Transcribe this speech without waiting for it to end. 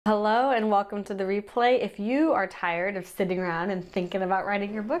Hello and welcome to the replay. If you are tired of sitting around and thinking about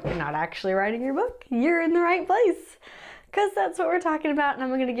writing your book and not actually writing your book, you're in the right place because that's what we're talking about, and I'm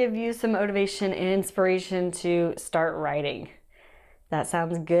going to give you some motivation and inspiration to start writing. That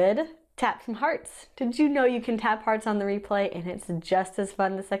sounds good? Tap some hearts. Did you know you can tap hearts on the replay and it's just as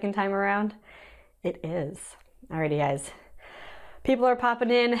fun the second time around? It is. Alrighty guys. People are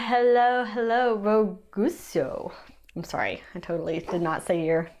popping in. Hello, Roguso. I'm sorry, I totally did not say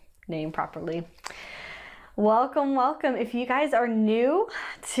your name properly. Welcome. If you guys are new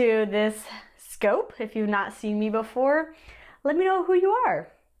to this scope, if you've not seen me before, let me know who you are.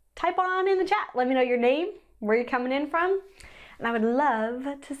 Type on in the chat. Let me know your name, where you're coming in from, and I would love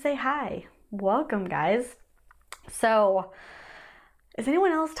to say hi. Welcome, guys. So, is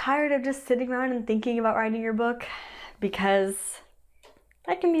anyone else tired of just sitting around and thinking about writing your book? Because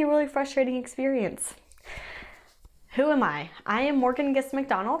that can be a really frustrating experience. Who am I? I am Morgan Gist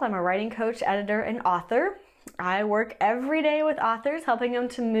McDonald. I'm a writing coach, editor, and author. I work every day with authors, helping them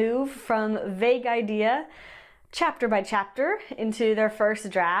to move from vague idea, chapter by chapter, into their first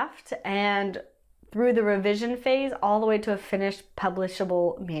draft, and through the revision phase, all the way to a finished,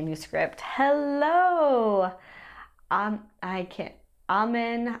 publishable manuscript. Hello! I can't.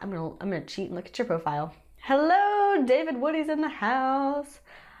 Amen. I'm gonna cheat and look at your profile. Hello, David Woody's in the house.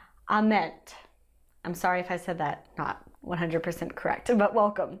 Ahmet. I'm sorry if I said that not 100% correct, but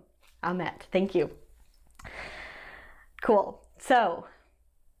welcome. Ahmet, thank you. Cool. So,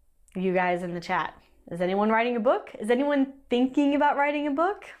 you guys in the chat, is anyone writing a book? Is anyone thinking about writing a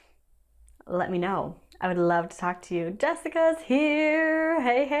book? Let me know. I would love to talk to you. Jessica's here.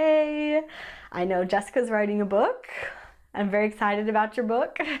 Hey. I know Jessica's writing a book. I'm very excited about your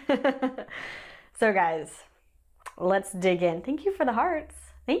book. So guys, let's dig in. Thank you for the hearts.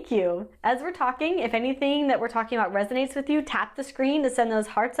 Thank you. As we're talking, if anything that we're talking about resonates with you, tap the screen to send those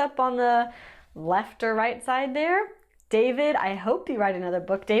hearts up on the left or right side there. David, I hope you write another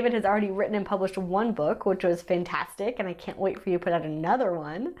book. David has already written and published one book, which was fantastic, and I can't wait for you to put out another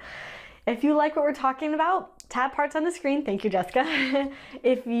one. If you like what we're talking about, tap hearts on the screen. Thank you, Jessica.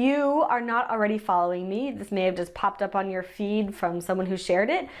 If you are not already following me, this may have just popped up on your feed from someone who shared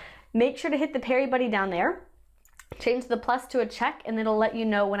it. Make sure to hit the Perry Buddy down there. Change the plus to a check and it'll let you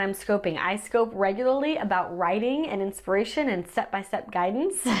know when I'm scoping. I scope regularly about writing and inspiration and step-by-step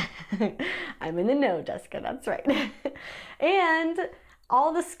guidance. I'm in the know, Jessica, that's right. And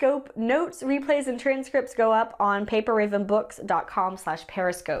all the scope notes, replays, and transcripts go up on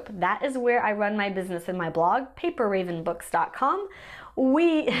paperravenbooks.com/periscope. That is where I run my business in my blog, paperravenbooks.com.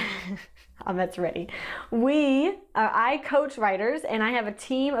 That's ready. I coach writers and I have a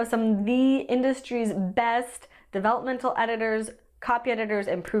team of some of the industry's best developmental editors, copy editors,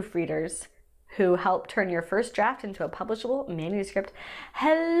 and proofreaders who help turn your first draft into a publishable manuscript.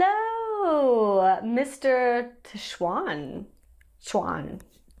 Hello, Mr. Tishwan. Schwan.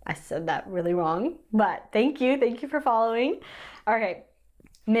 I said that really wrong, but thank you for following. Okay,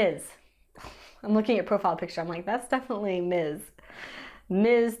 Ms. I'm looking at profile picture. I'm like, that's definitely Ms.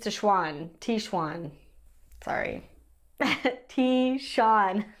 Ms. Tishwan. Tishwan. Sorry.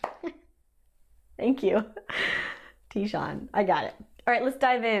 T-Shawn. Thank you. T-Shawn. I got it. All right, let's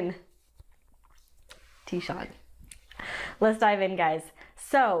dive in. T-Shawn. Let's dive in, guys.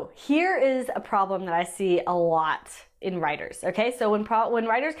 So here is a problem that I see a lot in writers, okay? So when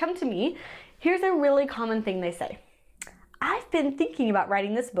writers come to me, here's a really common thing they say. I've been thinking about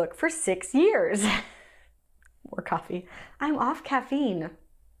writing this book for 6 years. More coffee. I'm off caffeine.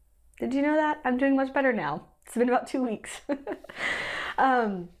 Did you know that? I'm doing much better now. It's been about 2 weeks.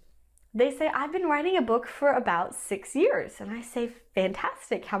 They say, I've been writing a book for about 6 years. And I say,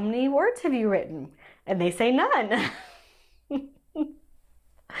 fantastic. How many words have you written? And they say none. And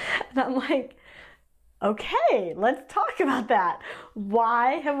I'm like, okay, let's talk about that.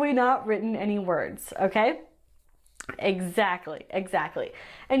 Why have we not written any words? Okay. Exactly.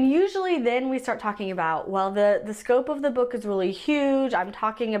 And usually then we start talking about, well, the scope of the book is really huge. I'm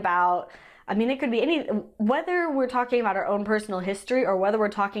talking about, I mean, it could be whether we're talking about our own personal history or whether we're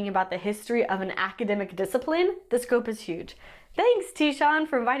talking about the history of an academic discipline, the scope is huge. Thanks, T-Shawn,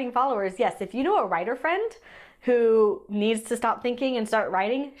 for inviting followers. Yes, if you know a writer friend who needs to stop thinking and start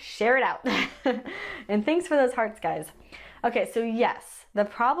writing, share it out. And thanks for those hearts, guys. Okay, so yes, the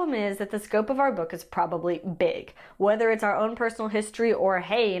problem is that the scope of our book is probably big. Whether it's our own personal history or,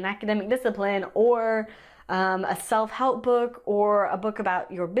 hey, an academic discipline or a self-help book or a book about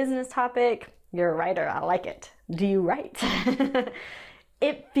your business topic, you're a writer, I like it. Do you write?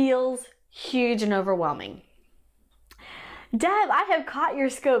 It feels huge and overwhelming. Deb, I have caught your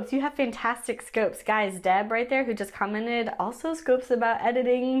scopes. You have fantastic scopes. Guys, Deb right there who just commented also scopes about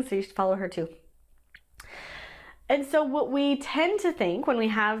editing, so you should follow her too. And so what we tend to think when we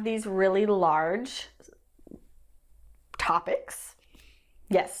have these really large topics,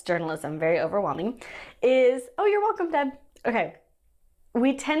 yes, journalism, very overwhelming, is, oh, you're welcome, Deb. Okay.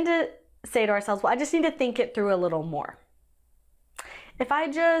 We tend to say to ourselves, well, I just need to think it through a little more. If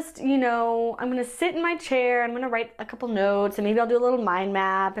I just, I'm going to sit in my chair, I'm going to write a couple notes, and maybe I'll do a little mind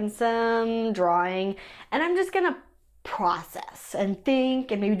map and some drawing, and I'm just going to process and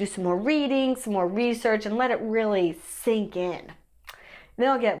think and maybe do some more reading, some more research, and let it really sink in. And then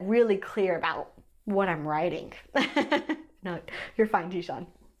I'll get really clear about what I'm writing. No, you're fine, Tishan.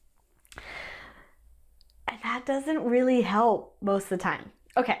 And that doesn't really help most of the time.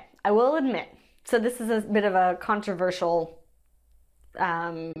 Okay, I will admit, so this is a bit of a controversial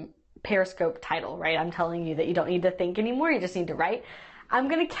Periscope title, right? I'm telling you that you don't need to think anymore, you just need to write. I'm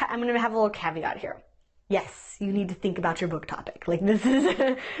gonna have a little caveat here. Yes, you need to think about your book topic. Like, this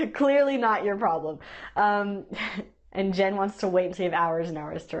is clearly not your problem. And Jen wants to wait until you have hours and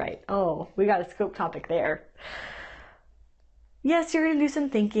hours to write. Oh, we got a scope topic there. Yes, you're going to do some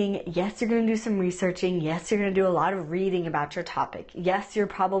thinking. Yes, you're going to do some researching. Yes, you're going to do a lot of reading about your topic. Yes, you're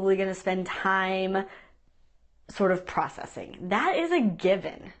probably going to spend time sort of processing. That is a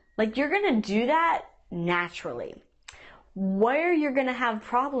given. Like, you're going to do that naturally. Where you're going to have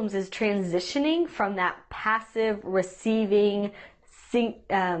problems is transitioning from that passive receiving,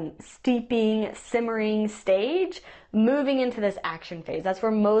 steeping, simmering stage, moving into this action phase. That's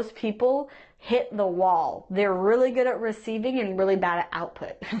where most people hit the wall. They're really good at receiving and really bad at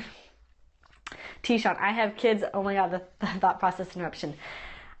output. Tishan, I have kids. Oh my God, the thought process interruption.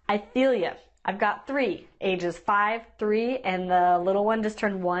 I feel you. I've got 3, ages 5, 3, and the little one just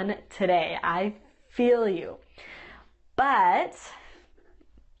turned 1 today. I feel you. But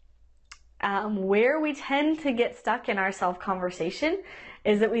where we tend to get stuck in our self-conversation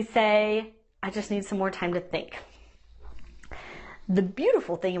is that we say, I just need some more time to think. The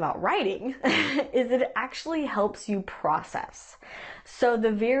beautiful thing about writing is that it actually helps you process. So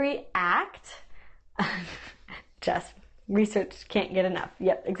the very act, just research can't get enough.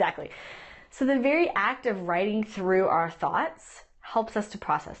 Yep, exactly. So the very act of writing through our thoughts helps us to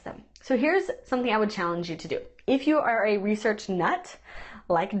process them. So here's something I would challenge you to do. If you are a research nut,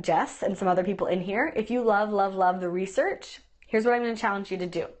 like Jess and some other people in here, if you love, love, love the research, here's what I'm going to challenge you to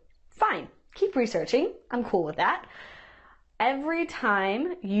do. Fine, keep researching. I'm cool with that. Every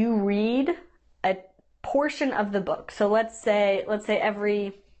time you read a portion of the book, so let's say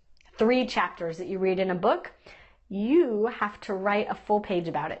every 3 chapters that you read in a book, you have to write a full page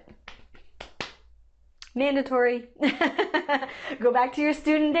about it. Mandatory. Go back to your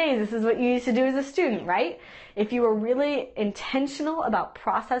student days. This is what you used to do as a student, right? If you were really intentional about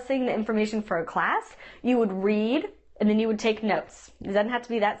processing the information for a class, you would read and then you would take notes. It doesn't have to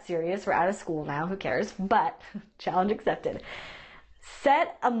be that serious. We're out of school now. Who cares? But challenge accepted.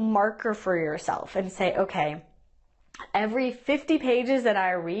 Set a marker for yourself and say, okay, every 50 pages that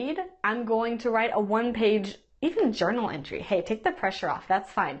I read, I'm going to write a 1-page even journal entry. Hey, take the pressure off.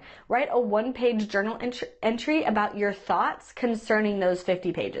 That's fine. Write a 1-page journal entry about your thoughts concerning those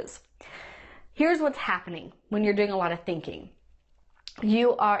 50 pages. Here's what's happening when you're doing a lot of thinking.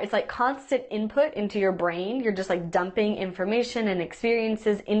 It's like constant input into your brain. You're just like dumping information and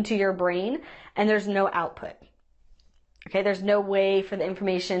experiences into your brain, and there's no output. Okay, there's no way for the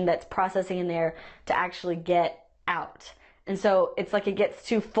information that's processing in there to actually get out. And so it's like it gets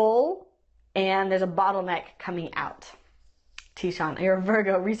too full, and there's a bottleneck coming out. Tishan, you're a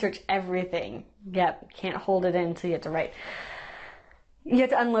Virgo, research everything. Yep, can't hold it in until you have to write. You have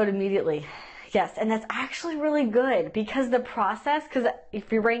to unload immediately. Yes, and that's actually really good because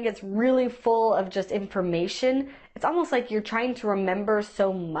if your brain gets really full of just information, it's almost like you're trying to remember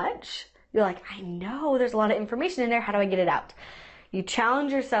so much. You're like, I know there's a lot of information in there. How do I get it out? You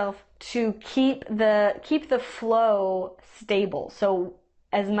challenge yourself to keep the flow stable. So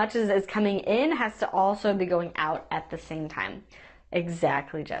as much as is coming in has to also be going out at the same time.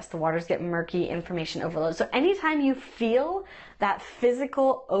 Exactly, Jess. The waters get murky, information overload. So anytime you feel that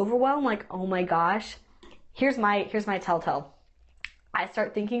physical overwhelm, like, oh my gosh, here's my telltale. I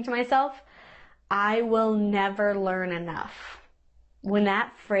start thinking to myself, I will never learn enough. When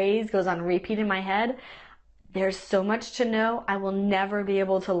that phrase goes on repeat in my head, there's so much to know. I will never be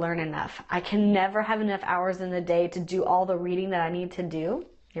able to learn enough. I can never have enough hours in the day to do all the reading that I need to do.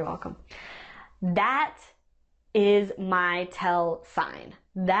 You're welcome. That is my tell sign.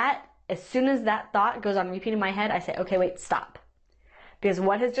 That, as soon as that thought goes on repeat in my head, I say, okay, wait, stop. Because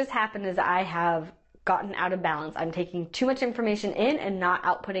what has just happened is I have gotten out of balance. I'm taking too much information in and not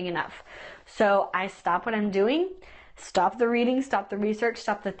outputting enough. So I stop what I'm doing, stop the reading, stop the research,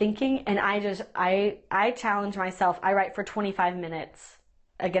 stop the thinking, and I challenge myself. I write for 25 minutes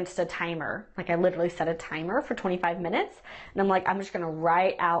against a timer. Like I literally set a timer for 25 minutes and I'm like, I'm just going to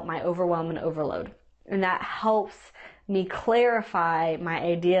write out my overwhelm and overload. And that helps me clarify my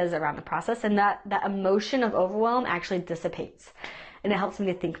ideas around the process, and that emotion of overwhelm actually dissipates. And it helps me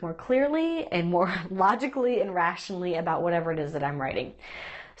to think more clearly and more logically and rationally about whatever it is that I'm writing.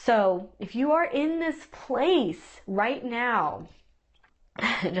 So if you are in this place right now,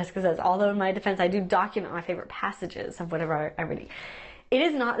 Jessica says, although in my defense, I do document my favorite passages of whatever I'm reading. It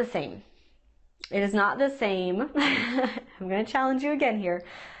is not the same. It is not the same. I'm going to challenge you again here.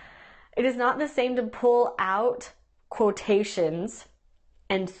 It is not the same to pull out quotations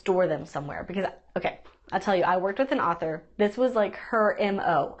and store them somewhere. Because, okay, I'll tell you, I worked with an author. This was like her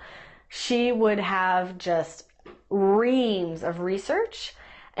MO. She would have just reams of research,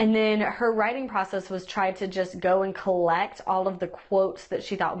 and then her writing process was try to just go and collect all of the quotes that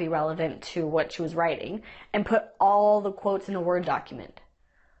she thought would be relevant to what she was writing and put all the quotes in a Word document.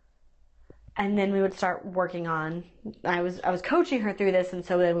 And then we would start working on, I was coaching her through this, and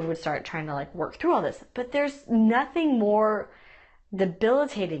so then we would start trying to like work through all this. But there's nothing more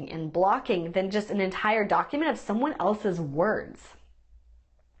debilitating and blocking than just an entire document of someone else's words.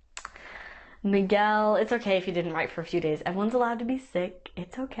 Miguel, it's okay if you didn't write for a few days. Everyone's allowed to be sick.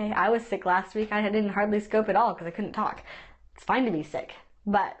 It's okay. I was sick last week. I didn't hardly scope at all because I couldn't talk. It's fine to be sick.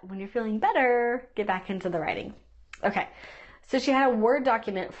 But when you're feeling better, get back into the writing. Okay. So she had a Word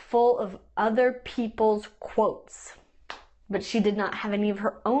document full of other people's quotes, but she did not have any of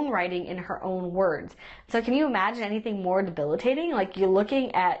her own writing in her own words. So can you imagine anything more debilitating? Like you're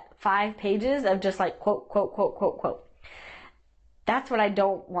looking at 5 pages of just like quote, quote, quote, quote, quote. That's what I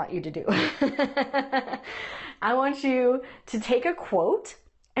don't want you to do. I want you to take a quote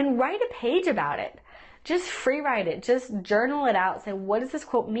and write a page about it. Just free write it. Just journal it out. Say, what does this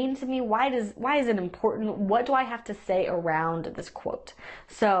quote mean to me? Why is it important? What do I have to say around this quote?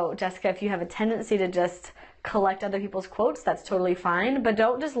 So, Jessica, if you have a tendency to just collect other people's quotes, that's totally fine. But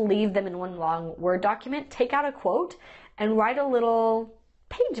don't just leave them in one long Word document. Take out a quote and write a little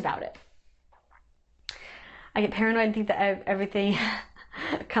page about it. I get paranoid and think that everything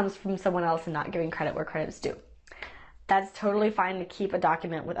comes from someone else and not giving credit where credit is due. That's totally fine to keep a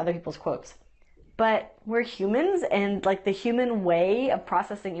document with other people's quotes. But we're humans, and like the human way of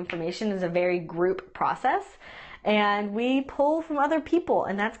processing information is a very group process, and we pull from other people,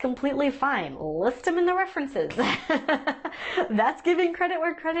 and that's completely fine. List them in the references. That's giving credit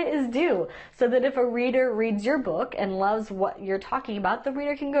where credit is due, so that if a reader reads your book and loves what you're talking about, the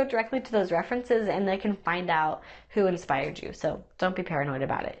reader can go directly to those references and they can find out who inspired you. So don't be paranoid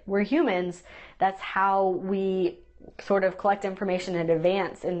about it. We're humans. That's how we sort of collect information and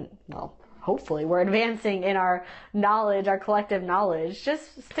advance, and well, hopefully we're advancing in our knowledge, our collective knowledge.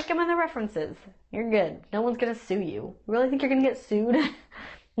 Just stick them in the references. You're good. No one's going to sue you. You really think you're going to get sued?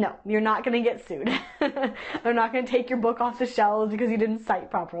 No, you're not going to get sued. They're not going to take your book off the shelves because you didn't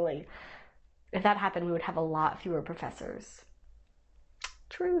cite properly. If that happened, we would have a lot fewer professors.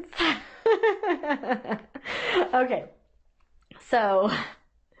 Truth. Okay. So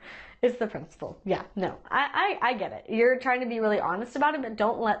it's the principle. Yeah, no, I get it. You're trying to be really honest about it, but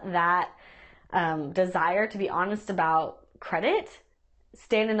don't let that desire to be honest about credit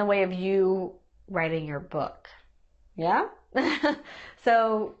stand in the way of you writing your book. Yeah?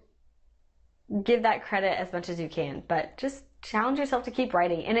 So give that credit as much as you can, but just challenge yourself to keep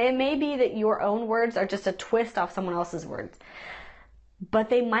writing. And it may be that your own words are just a twist off someone else's words, but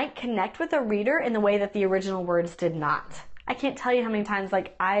they might connect with a reader in the way that the original words did not. I can't tell you how many times,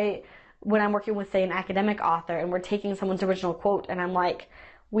 like when I'm working with, say, an academic author and we're taking someone's original quote and I'm like,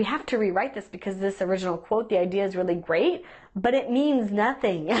 we have to rewrite this because this original quote, the idea is really great, but it means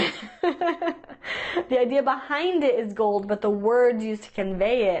nothing. The idea behind it is gold, but the words used to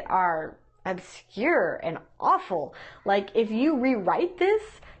convey it are obscure and awful. Like, if you rewrite this,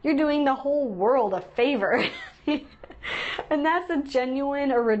 you're doing the whole world a favor. And that's a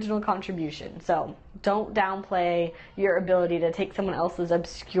genuine original contribution. So don't downplay your ability to take someone else's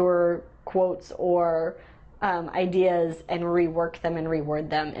obscure quotes or ideas and rework them and reword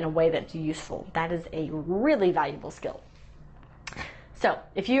them in a way that's useful. That is a really valuable skill. So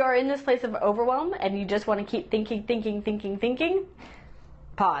if you are in this place of overwhelm and you just want to keep thinking,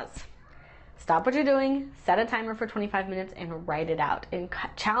 pause. Stop what you're doing, set a timer for 25 minutes and write it out. And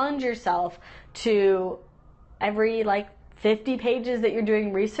challenge yourself to every 50 pages that you're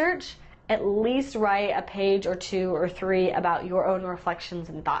doing research, at least write a page or 2 or 3 about your own reflections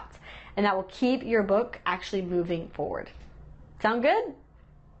and thoughts. and that will keep your book actually moving forward. Sound good?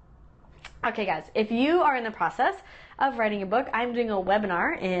 Okay guys, if you are in the process of writing a book, I'm doing a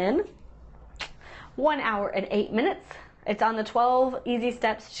webinar in 1 hour and 8 minutes. It's on the 12 easy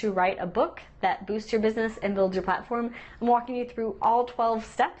steps to write a book that boosts your business and builds your platform. I'm walking you through all 12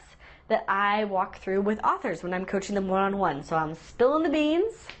 steps that I walk through with authors when I'm coaching them one-on-one. So I'm spilling the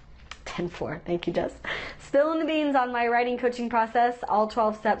beans. 10-4, thank you, Jess. Spilling the beans on my writing coaching process, all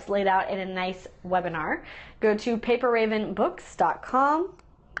 12 steps laid out in a nice webinar. Go to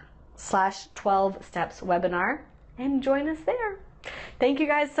paperravenbooks.com/12 steps webinar and join us there. Thank you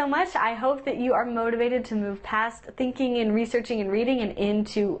guys so much. I hope that you are motivated to move past thinking and researching and reading and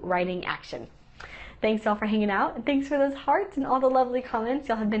into writing action. Thanks y'all for hanging out, and thanks for those hearts and all the lovely comments.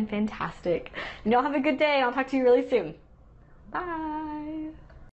 Y'all have been fantastic. And y'all have a good day. I'll talk to you really soon. Bye.